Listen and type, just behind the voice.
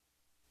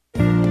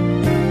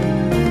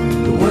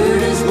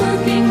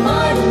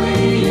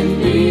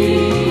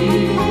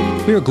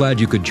We are glad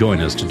you could join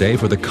us today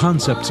for the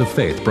Concepts of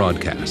Faith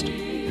broadcast.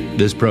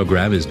 This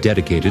program is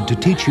dedicated to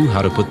teach you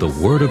how to put the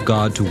Word of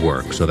God to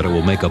work so that it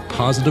will make a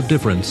positive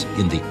difference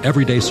in the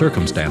everyday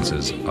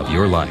circumstances of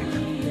your life.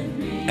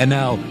 And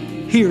now,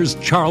 here's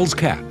Charles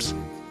Capps.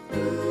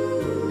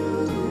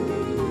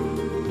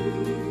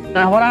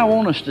 Now, what I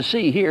want us to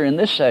see here in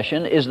this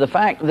session is the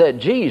fact that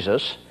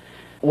Jesus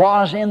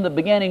was in the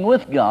beginning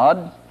with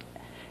God,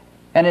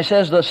 and it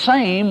says the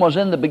same was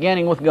in the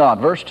beginning with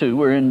God. Verse 2,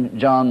 we're in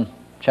John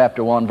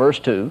chapter 1, verse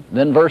 2.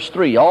 Then verse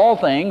 3, all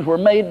things were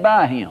made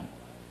by Him.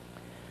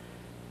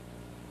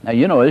 Now,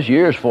 you know, it's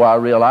years before I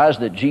realized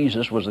that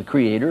Jesus was the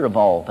creator of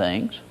all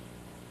things.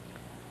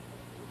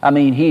 I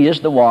mean, He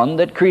is the one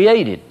that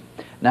created.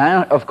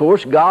 Now, of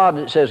course, God,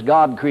 it says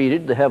God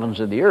created the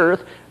heavens and the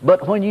earth,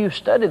 but when you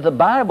study the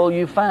Bible,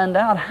 you find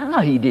out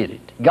how He did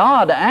it.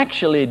 God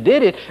actually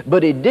did it,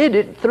 but He did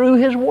it through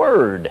His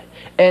Word.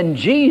 And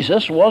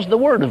Jesus was the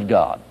Word of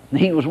God.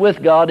 He was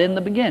with God in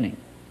the beginning.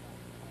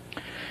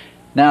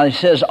 Now, He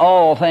says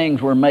all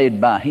things were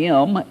made by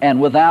Him, and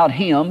without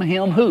Him,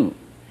 Him who?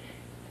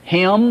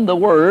 Him, the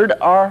Word,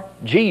 or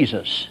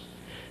Jesus.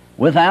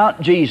 Without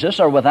Jesus,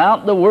 or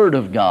without the Word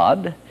of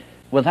God,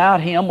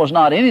 without Him was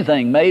not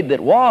anything made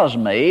that was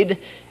made,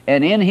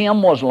 and in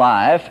Him was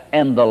life,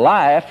 and the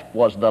life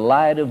was the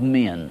light of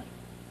men.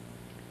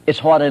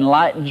 It's what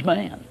enlightens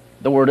man,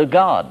 the Word of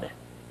God.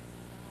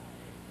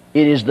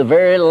 It is the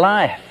very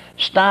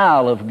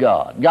lifestyle of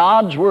God.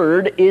 God's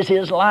Word is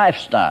His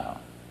lifestyle.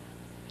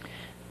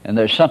 And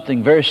there's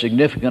something very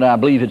significant, I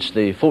believe it's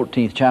the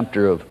 14th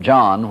chapter of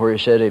John, where He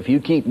said, if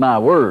you keep my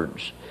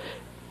words,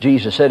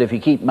 Jesus said, if you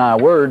keep my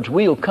words,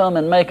 we'll come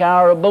and make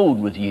our abode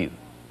with you.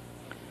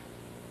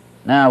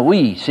 Now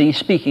we see,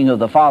 speaking of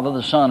the Father,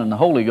 the Son, and the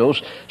Holy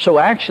Ghost, so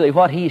actually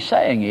what He's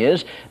saying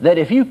is that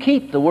if you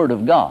keep the Word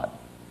of God,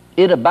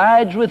 it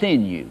abides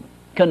within you,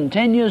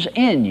 continues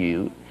in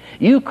you,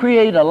 you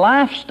create a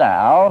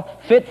lifestyle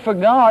fit for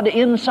God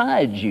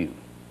inside you.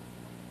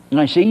 And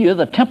I see you're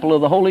the temple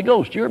of the Holy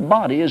Ghost. Your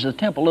body is the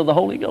temple of the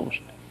Holy Ghost.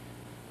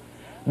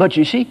 But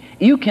you see,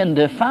 you can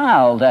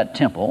defile that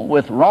temple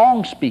with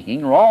wrong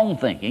speaking, wrong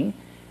thinking,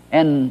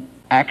 and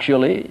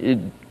actually it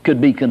could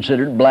be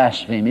considered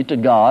blasphemy to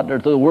God or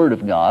to the Word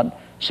of God,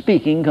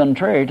 speaking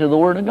contrary to the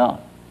Word of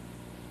God.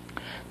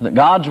 That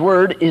God's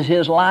Word is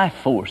His life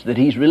force that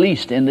He's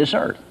released in this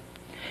earth.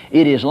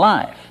 It is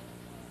life.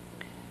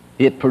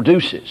 It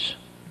produces.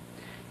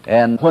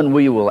 And when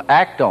we will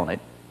act on it,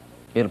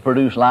 it'll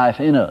produce life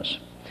in us.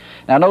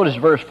 Now notice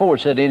verse 4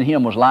 said, in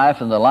Him was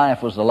life, and the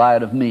life was the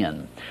light of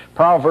men.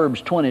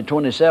 Proverbs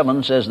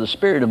 20:27 says, the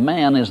spirit of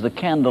man is the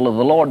candle of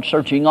the Lord,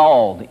 searching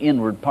all the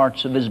inward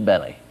parts of his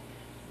belly.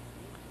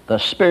 The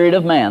spirit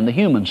of man, the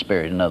human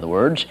spirit, in other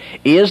words,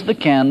 is the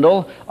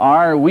candle,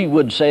 or we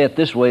would say it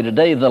this way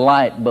today, the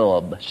light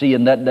bulb. See,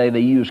 in that day they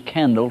used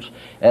candles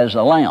as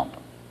a lamp.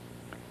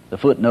 The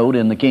footnote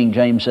in the King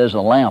James says,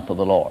 the lamp of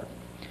the Lord.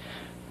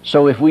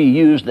 So if we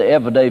use the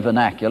everyday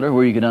vernacular,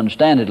 where you can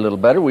understand it a little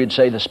better, we'd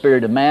say the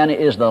spirit of man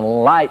is the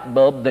light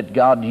bulb that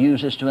God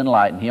uses to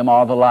enlighten him,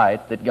 or the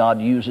light that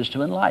God uses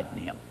to enlighten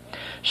him.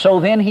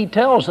 So then He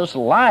tells us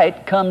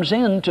light comes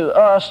into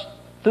us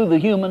through the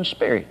human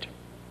spirit.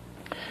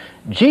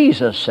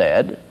 Jesus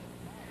said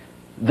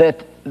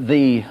that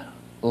the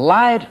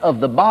light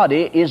of the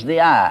body is the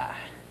eye.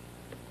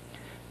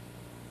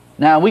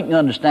 Now we can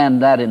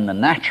understand that in the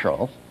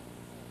natural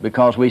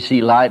because we see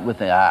light with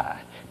the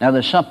eye. Now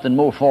there's something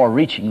more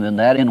far-reaching than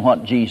that in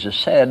what Jesus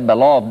said. By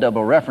law of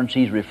double reference,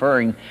 He's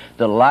referring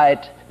the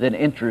light that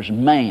enters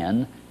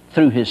man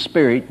through his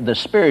spirit. The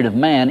spirit of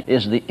man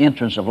is the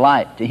entrance of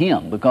light to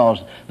him,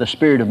 because the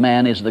spirit of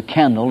man is the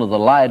candle of the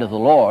light of the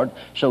Lord.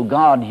 So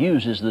God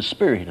uses the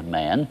spirit of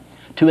man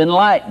to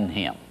enlighten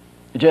him.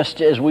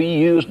 Just as we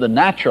use the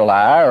natural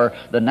eye, or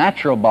the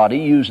natural body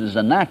uses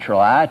the natural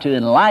eye to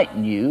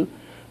enlighten you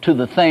to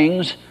the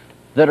things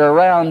that are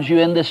around you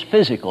in this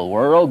physical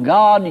world,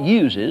 God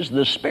uses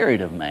the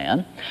spirit of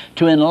man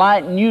to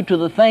enlighten you to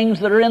the things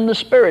that are in the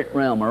spirit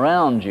realm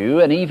around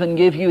you, and even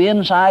give you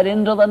insight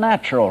into the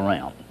natural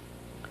realm.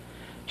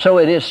 So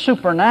it is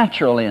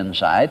supernatural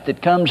insight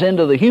that comes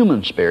into the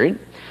human spirit.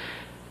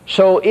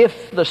 So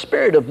if the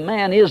spirit of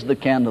man is the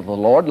candle of the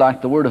Lord,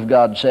 like the Word of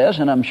God says,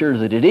 and I'm sure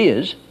that it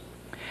is,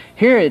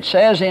 here it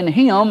says, in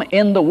Him,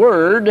 in the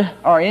Word,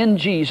 or in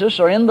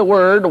Jesus, or in the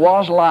Word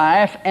was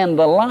life, and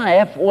the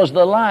life was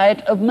the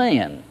light of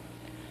man.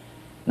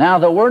 Now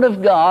the Word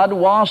of God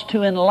was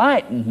to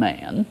enlighten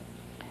man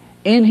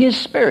in his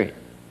spirit,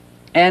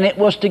 and it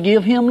was to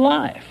give him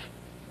life.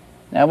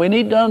 Now we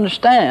need to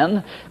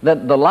understand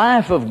that the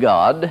life of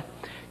God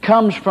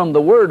comes from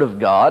the Word of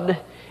God.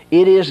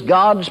 It is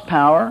God's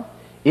power,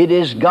 it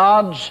is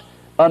God's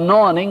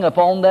anointing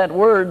upon that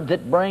Word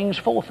that brings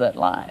forth that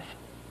life.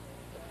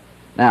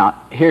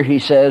 Now, here he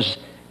says,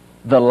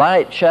 the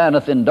light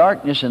shineth in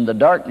darkness, and the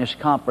darkness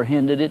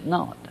comprehended it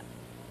not.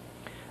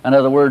 In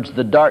other words,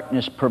 the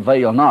darkness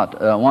prevailed not.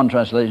 One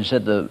translation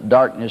said the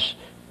darkness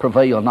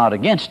prevailed not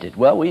against it.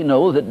 Well, we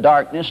know that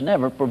darkness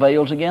never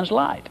prevails against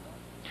light.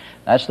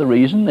 That's the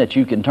reason that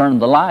you can turn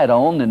the light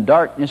on and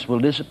darkness will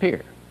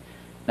disappear.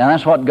 Now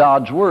that's what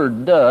God's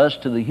Word does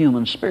to the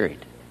human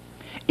spirit.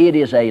 It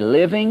is a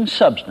living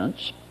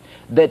substance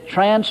that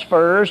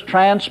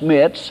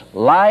transmits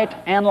light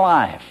and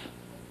life.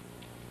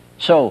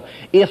 So,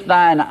 if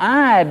thine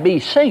eye be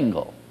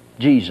single,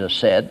 Jesus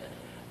said,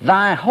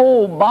 thy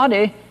whole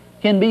body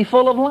can be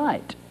full of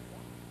light.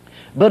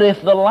 But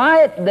if the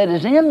light that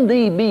is in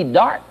thee be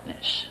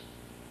darkness.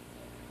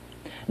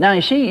 Now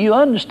you see, you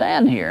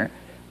understand here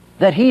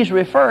that he's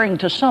referring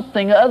to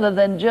something other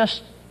than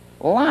just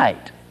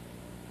light.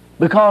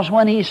 Because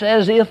when he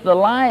says, if the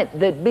light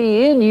that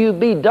be in you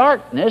be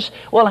darkness,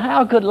 well,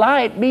 how could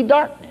light be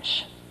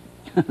darkness?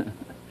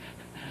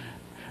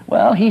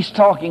 Well, he's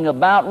talking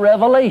about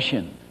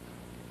revelation.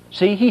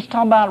 See, he's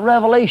talking about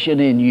revelation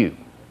in you.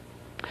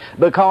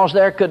 Because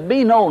there could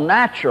be no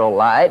natural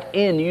light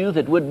in you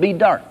that would be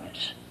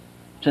darkness.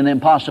 It's an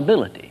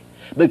impossibility.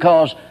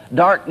 Because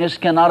darkness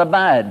cannot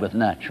abide with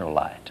natural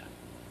light.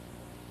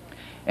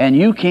 And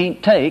you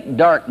can't take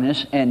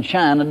darkness and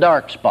shine a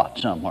dark spot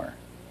somewhere.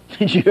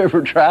 Did you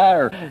ever try?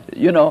 Or,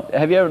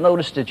 have you ever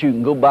noticed that you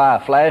can go buy a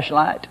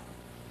flashlight?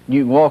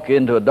 You can walk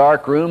into a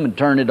dark room and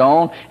turn it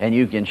on, and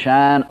you can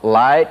shine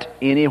light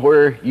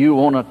anywhere you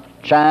want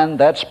to shine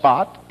that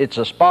spot. It's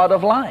a spot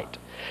of light.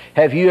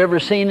 Have you ever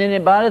seen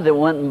anybody that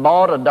went and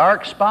bought a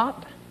dark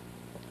spot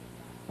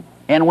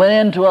and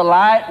went into a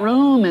light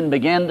room and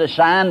began to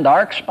shine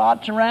dark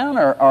spots around?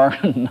 Or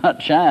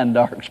not shine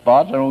dark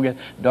spots. I don't get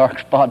dark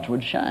spots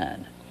would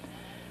shine.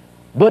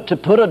 But to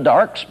put a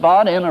dark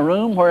spot in a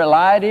room where a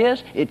light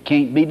is, it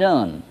can't be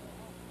done.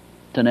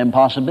 It's an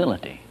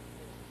impossibility.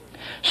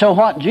 So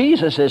what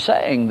Jesus is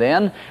saying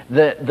then,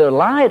 the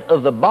light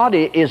of the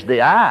body is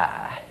the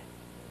eye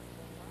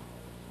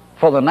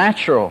for the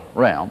natural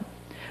realm.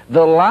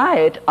 The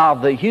light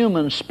of the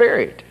human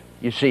spirit,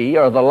 you see,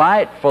 or the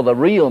light for the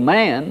real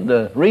man,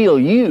 the real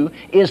you,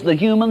 is the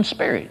human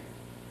spirit.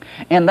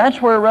 And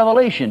that's where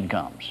revelation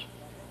comes.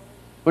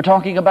 We're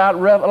talking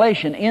about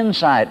revelation,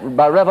 insight,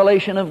 by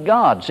revelation of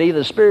God. See,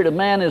 the spirit of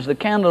man is the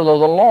candle of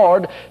the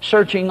Lord,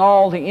 searching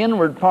all the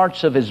inward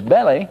parts of his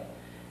belly.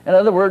 In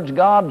other words,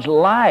 God's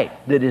light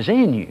that is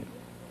in you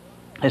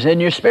is in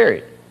your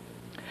spirit.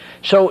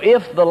 So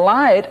if the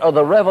light or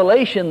the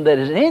revelation that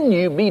is in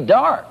you be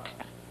dark,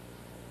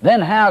 then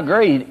how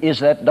great is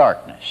that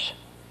darkness?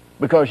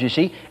 Because you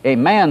see, a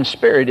man's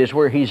spirit is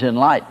where he's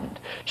enlightened.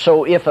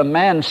 So if a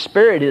man's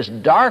spirit is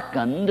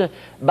darkened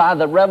by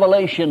the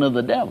revelation of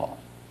the devil,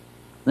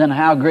 then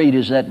how great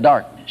is that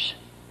darkness?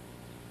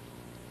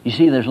 You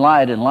see, there's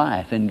light and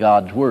life in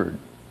God's Word.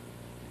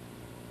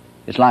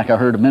 It's like I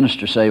heard a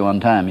minister say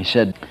one time. He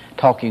said,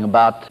 talking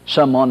about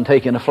someone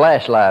taking a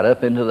flashlight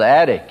up into the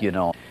attic,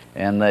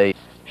 and they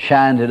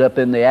shined it up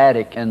in the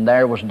attic, and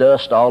there was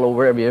dust all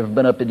over. Have you ever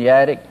been up in the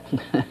attic?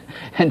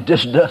 And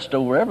just dust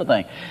over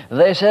everything.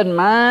 They said,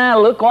 my,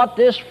 look what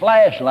this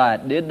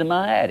flashlight did to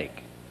my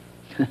attic.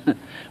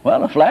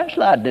 Well, the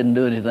flashlight didn't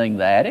do anything to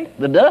the attic.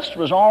 The dust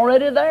was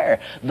already there.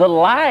 The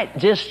light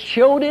just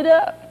showed it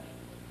up.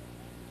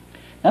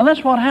 Now,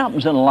 that's what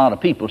happens in a lot of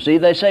people. See,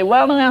 they say,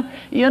 well, now,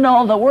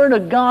 the Word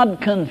of God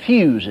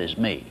confuses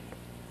me.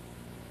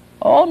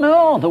 Oh,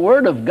 no, the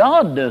Word of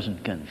God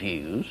doesn't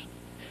confuse.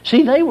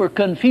 See, they were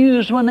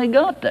confused when they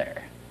got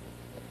there.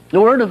 The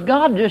Word of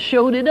God just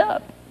showed it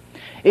up.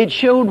 It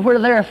showed where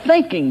their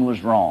thinking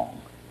was wrong.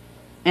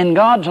 And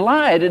God's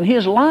light and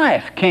His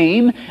life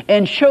came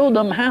and showed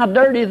them how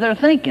dirty their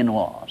thinking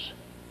was.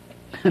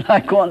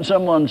 Like when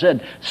someone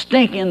said,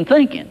 stinking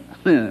thinking.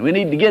 We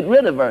need to get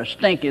rid of our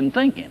stinking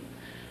thinking.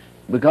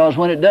 Because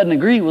when it doesn't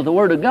agree with the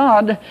Word of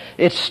God,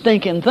 it's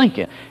stinking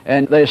thinking.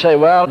 And they say,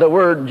 well, the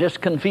Word just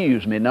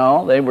confused me.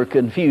 No, they were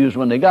confused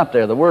when they got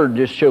there. The Word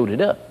just showed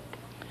it up.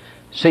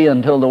 See,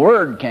 until the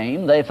Word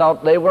came, they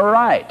thought they were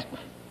right.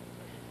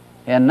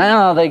 And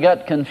now they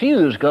got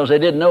confused because they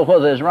didn't know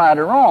whether it's right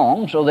or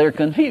wrong, so they're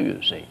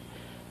confused, see.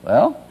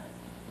 Well,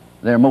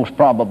 they're most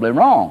probably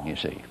wrong, you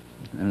see.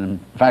 And in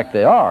fact,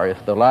 they are,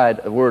 if the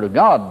Word of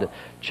God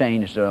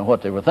changed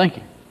what they were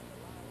thinking.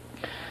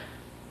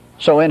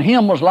 So in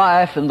Him was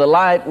life, and the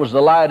light was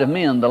the light of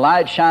men. The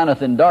light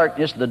shineth in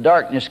darkness, the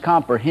darkness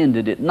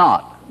comprehended it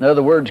not. In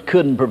other words,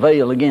 couldn't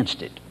prevail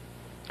against it.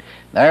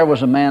 There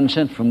was a man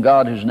sent from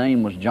God whose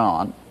name was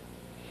John.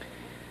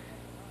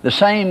 The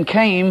same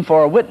came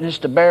for a witness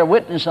to bear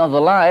witness of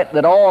the light,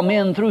 that all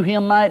men through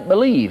him might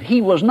believe.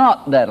 He was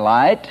not that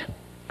light,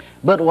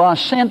 but was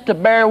sent to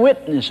bear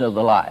witness of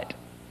the light.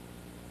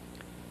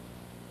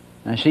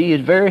 Now see,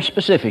 it's very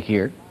specific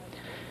here.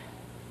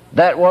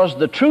 That was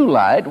the true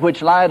light,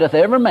 which lighteth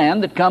every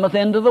man that cometh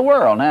into the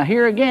world. Now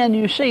here again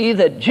you see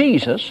that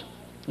Jesus,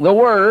 the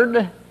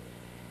Word,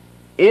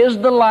 is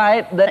the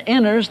light that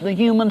enters the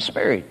human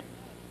spirit.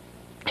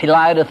 He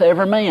lighteth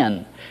every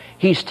man.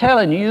 He's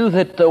telling you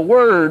that the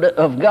Word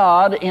of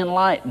God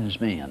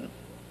enlightens men.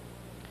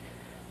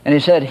 And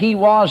He said, He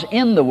was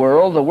in the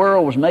world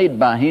was made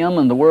by Him,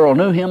 and the world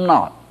knew Him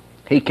not.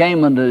 He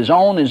came unto His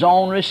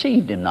own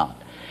received Him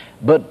not.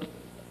 But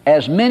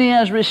As many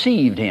as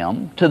received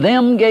him, to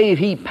them gave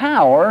he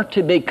power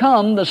to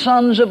become the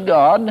sons of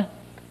God,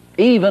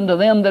 even to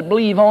them that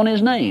believe on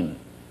his name.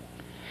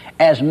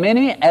 As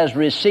many as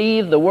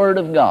received the word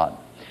of God.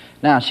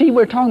 Now, see,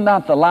 we're talking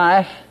about the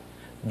life,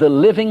 the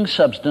living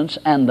substance,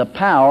 and the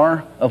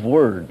power of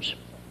words.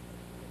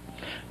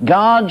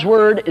 God's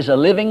Word is a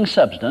living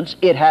substance.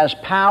 It has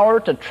power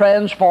to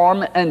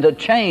transform and to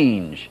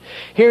change.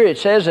 Here it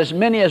says, as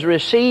many as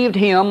received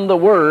him, the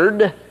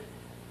Word,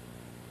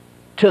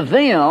 to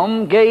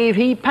them gave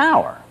he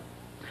power.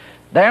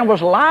 There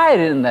was light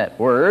in that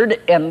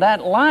Word, and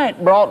that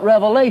light brought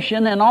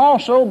revelation and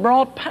also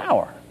brought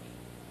power,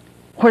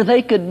 where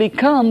they could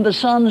become the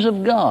sons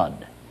of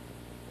God.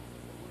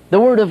 The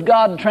Word of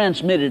God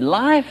transmitted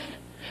life.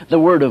 The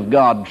Word of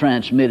God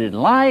transmitted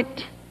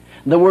light.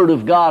 The Word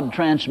of God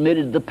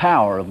transmitted the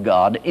power of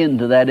God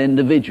into that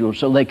individual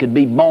so they could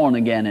be born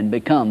again and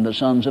become the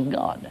sons of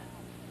God.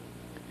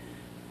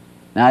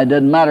 Now, it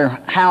doesn't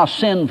matter how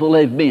sinful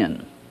they've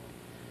been.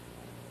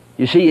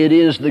 You see, it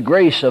is the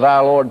grace of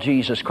our Lord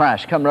Jesus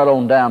Christ. Come right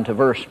on down to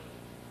verse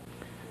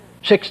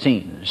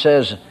 16. It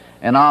says,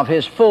 and of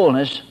his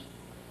fullness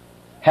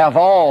have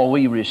all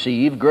we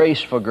received,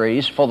 grace for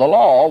grace. For the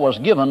law was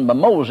given by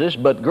Moses,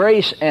 but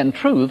grace and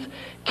truth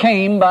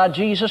came by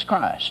Jesus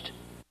Christ.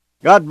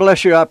 God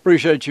bless you. I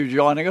appreciate you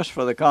joining us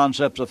for the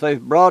Concepts of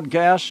Faith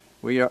broadcast.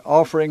 We are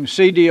offering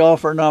CD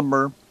offer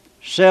number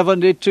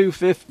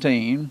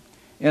 7215,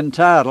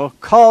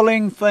 entitled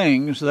Calling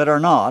Things That Are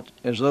Not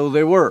As Though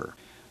They Were.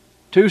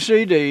 2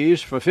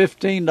 CDs for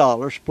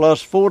 $15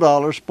 plus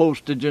 $4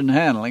 postage and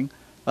handling,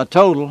 a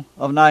total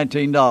of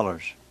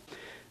 $19.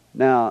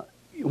 Now,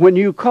 when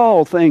you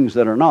call things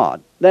that are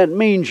not, that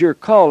means you're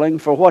calling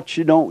for what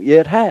you don't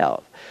yet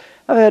have.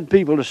 I've had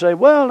people to say,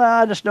 well,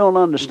 now, I just don't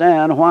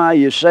understand why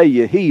you say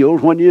you're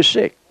healed when you're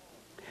sick.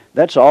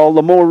 That's all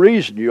the more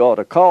reason you ought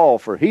to call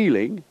for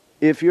healing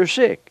if you're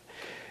sick.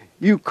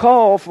 You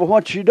call for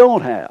what you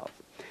don't have.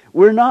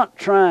 We're not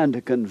trying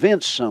to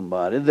convince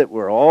somebody that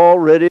we're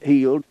already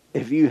healed.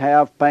 If you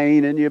have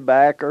pain in your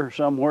back or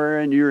somewhere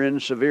and you're in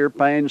severe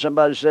pain,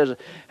 somebody says,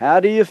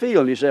 how do you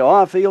feel? And you say, oh,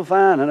 I feel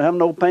fine and I have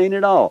no pain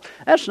at all.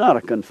 That's not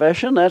a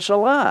confession, that's a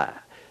lie.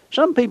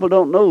 Some people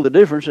don't know the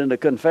difference in a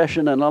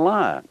confession and a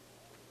lie.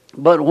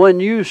 But when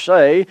you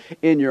say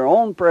in your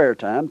own prayer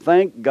time,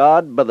 thank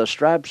God by the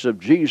stripes of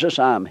Jesus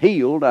I'm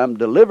healed, I'm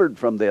delivered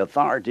from the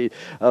authority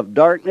of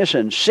darkness,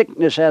 and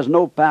sickness has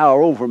no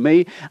power over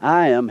me,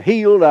 I am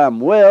healed, I'm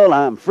well,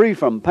 I'm free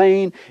from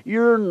pain,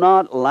 you're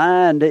not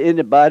lying to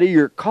anybody,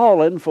 you're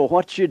calling for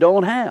what you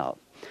don't have.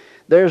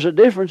 There's a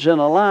difference in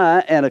a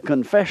lie and a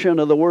confession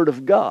of the Word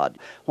of God.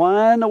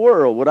 Why in the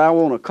world would I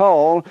want to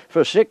call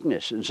for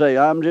sickness and say,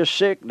 I'm just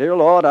sick, dear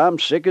Lord, I'm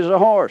sick as a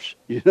horse?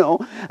 You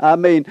know, I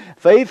mean,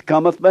 faith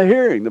cometh by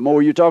hearing. The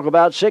more you talk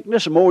about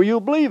sickness, the more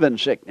you'll believe in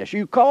sickness.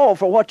 You call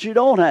for what you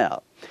don't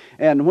have.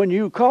 And when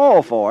you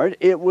call for it,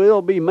 it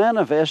will be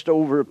manifest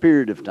over a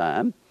period of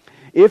time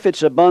if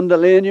it's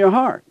abundantly in your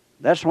heart.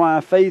 That's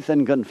why faith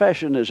and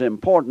confession is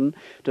important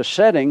to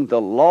setting the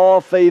law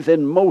of faith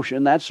in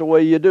motion. That's the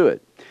way you do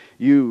it.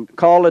 You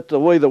call it the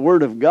way the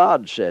Word of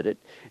God said it,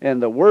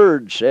 and the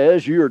Word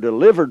says you're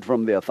delivered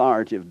from the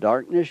authority of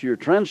darkness, you're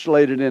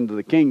translated into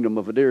the kingdom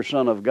of a dear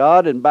Son of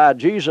God, and by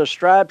Jesus'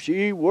 stripes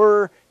ye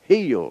were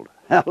healed.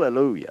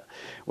 Hallelujah.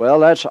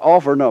 Well, that's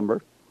offer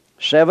number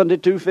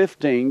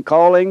 7215,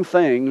 Calling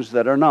Things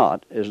That Are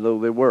Not As Though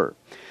They Were.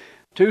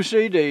 2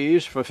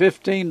 CDs for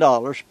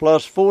 $15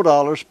 plus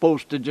 $4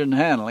 postage and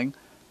handling,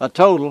 a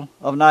total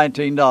of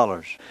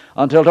 $19.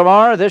 Until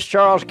tomorrow, this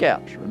Charles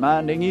Capps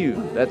reminding you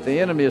that the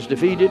enemy is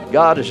defeated,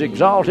 God is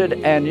exalted,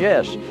 and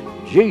yes,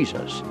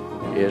 Jesus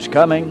is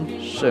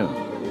coming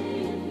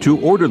soon. To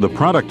order the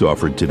product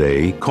offered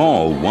today,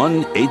 call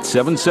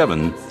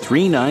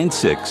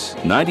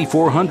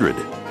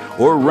 1-877-396-9400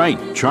 or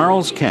write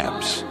Charles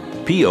Capps,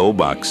 P.O.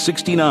 Box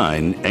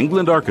 69,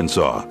 England,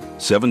 Arkansas,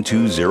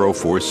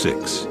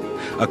 72046.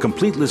 A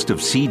complete list of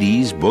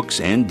CDs, books,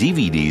 and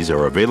DVDs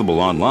are available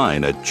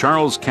online at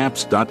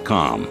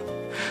charlescapps.com.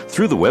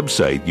 Through the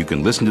website, you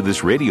can listen to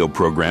this radio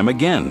program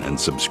again and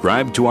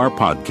subscribe to our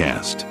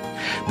podcast.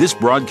 This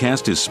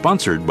broadcast is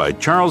sponsored by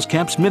Charles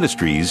Capps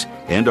Ministries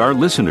and our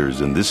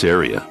listeners in this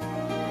area.